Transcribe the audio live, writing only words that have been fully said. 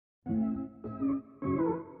Hey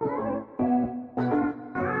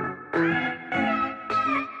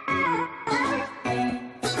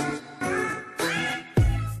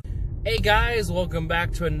guys, welcome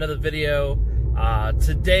back to another video.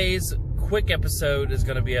 Today's quick episode is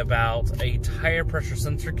going to be about a tire pressure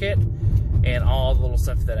sensor kit and all the little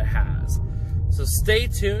stuff that it has. So stay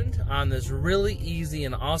tuned on this really easy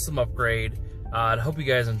and awesome upgrade. I hope you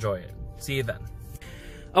guys enjoy it. See you then.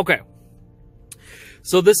 Okay,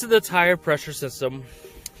 so this is the tire pressure system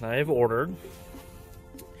that I've ordered.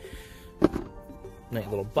 Nice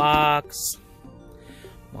little box.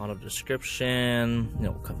 Model description, you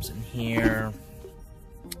know, comes in here.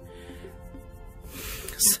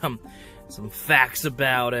 Some facts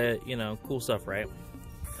about it, you know, cool stuff, right?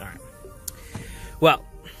 All right. Well,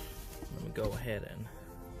 let me go ahead and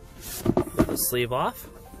put the sleeve off.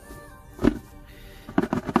 And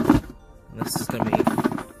this is gonna be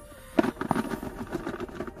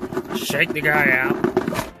shake the guy out.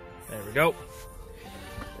 There we go.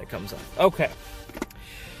 That comes off. Okay.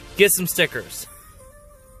 Get some stickers.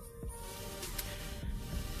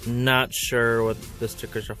 Not sure what the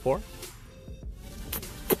stickers are for,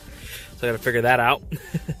 so I gotta figure that out.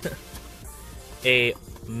 A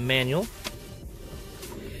manual.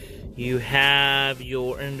 You have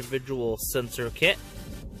your individual sensor kit.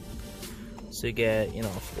 So you get, you know,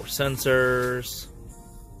 4 sensors.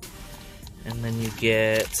 And then you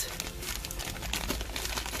get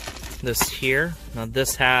this here. Now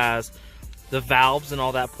this has the valves and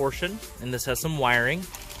all that portion. And this has some wiring.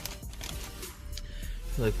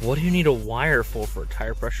 Like, what do you need a wire for a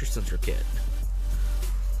tire pressure sensor kit?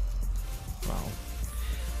 Well,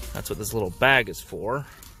 that's what this little bag is for.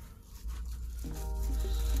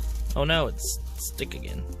 Oh no, it's stuck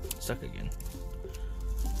again.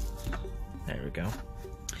 There we go.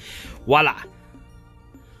 Voila!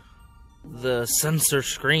 The sensor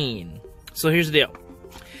screen. So here's the deal.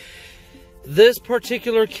 This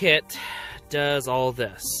particular kit does all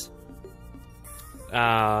this.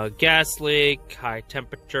 Gas leak, high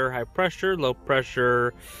temperature, high pressure, low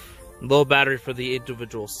pressure, low battery for the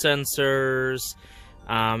individual sensors,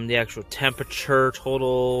 the actual temperature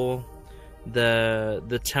total,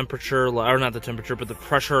 the temperature, or not the temperature, but the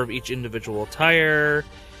pressure of each individual tire,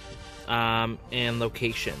 and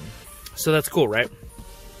location. So that's cool, right?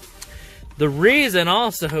 The reason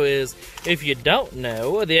also is, if you don't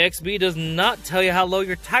know, the XB does not tell you how low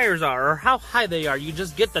your tires are or how high they are. You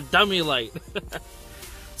just get the dummy light.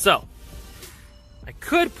 So, I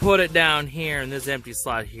could put it down here in this empty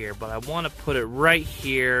slot here, but I want to put it right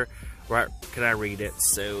here. Right? Can I read it?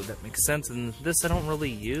 So that makes sense. And this I don't really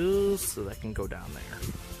use, so that can go down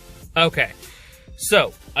there. Okay,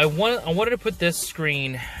 so I wanted to put this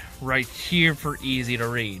screen right here for easy to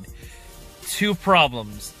read. 2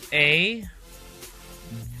 problems. A,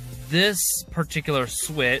 this particular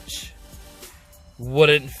switch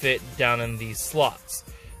wouldn't fit down in these slots.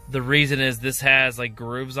 The reason is this has like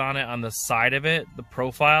grooves on it on the side of it, the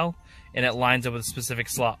profile, and it lines up with a specific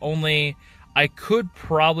slot only. I could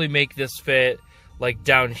probably make this fit like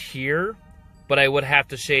down here, but I would have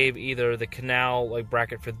to shave either the canal like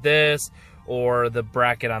bracket for this or the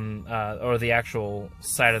bracket on or the actual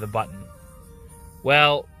side of the button.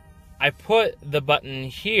 Well, I put the button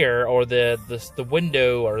here, or the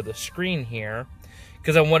window or the screen here,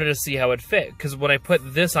 because I wanted to see how it fit. Because when I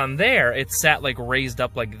put this on there, it sat like raised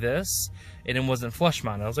up like this, and it wasn't flush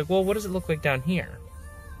mounted. I was like, well, what does it look like down here?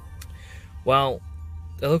 Well,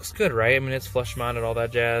 it looks good, right? I mean, it's flush mounted, all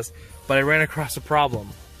that jazz. But I ran across a problem.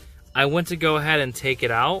 I went to go ahead and take it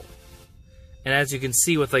out, and as you can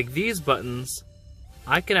see with like these buttons,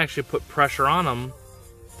 I can actually put pressure on them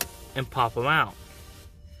and pop them out.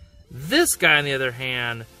 This guy, on the other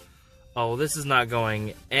hand, oh, this is not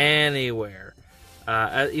going anywhere.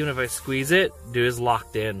 Even if I squeeze it, dude, is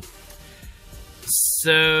locked in.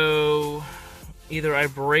 So either I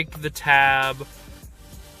break the tab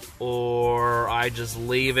or I just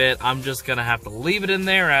leave it. I'm just gonna have to leave it in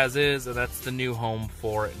there as is, and that's the new home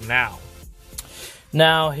for it now.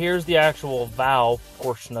 Now here's the actual valve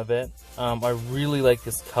portion of it. I really like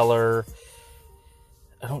this color.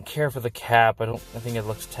 I don't care for the cap. I think it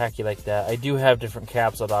looks tacky like that. I do have different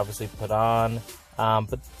caps I'd obviously put on,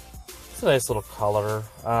 but it's a nice little color.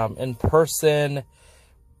 In person,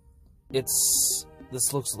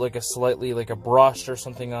 this looks like a slightly like a brush or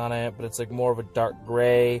something on it, but it's like more of a dark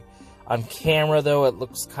gray. On camera though, it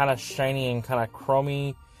looks kind of shiny and kind of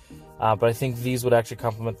chromy, but I think these would actually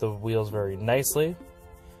complement the wheels very nicely.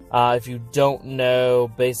 If you don't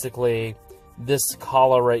know, basically this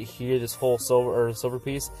collar right here, this whole silver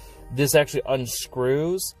piece, this actually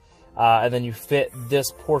unscrews, and then you fit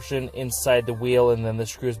this portion inside the wheel, and then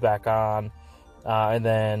this screws back on. and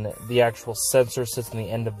then the actual sensor sits on the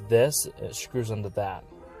end of this. It screws into that.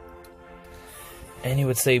 And you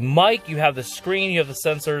would say, Mike, you have the screen, you have the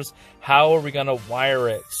sensors. How are we going to wire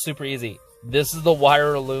it? Super easy. This is the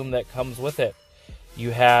wire loom that comes with it.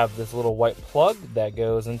 You have this little white plug that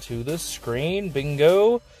goes into the screen.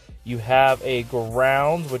 Bingo. You have a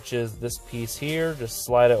ground, which is this piece here. Just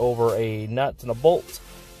slide it over a nut and a bolt.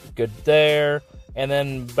 Good there. And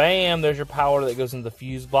then, bam, there's your power that goes into the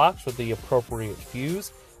fuse box with the appropriate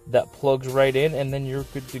fuse. That plugs right in, and then you're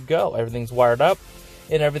good to go. Everything's wired up.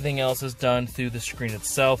 And everything else is done through the screen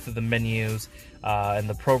itself, through the menus and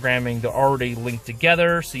the programming. They're already linked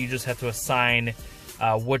together, so you just have to assign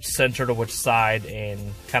which sensor to which side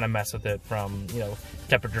and kind of mess with it from, you know,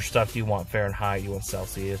 temperature stuff. Do you want Fahrenheit? Do you want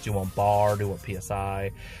Celsius? Do you want bar? Do you want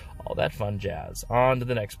PSI? All that fun jazz. On to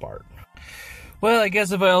the next part. Well, I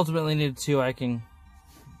guess if I ultimately needed to, I can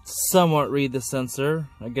somewhat read the sensor.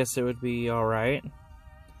 I guess it would be alright.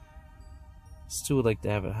 Still would like to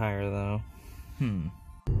have it higher, though.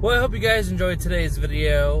 Well, I hope you guys enjoyed today's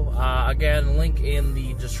video. Again, link in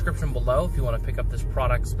the description below if you want to pick up this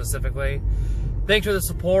product specifically. Thanks for the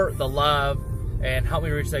support, the love, and help me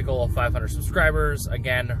reach that goal of 500 subscribers.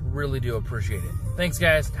 Again, really do appreciate it. Thanks,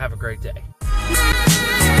 guys. Have a great day.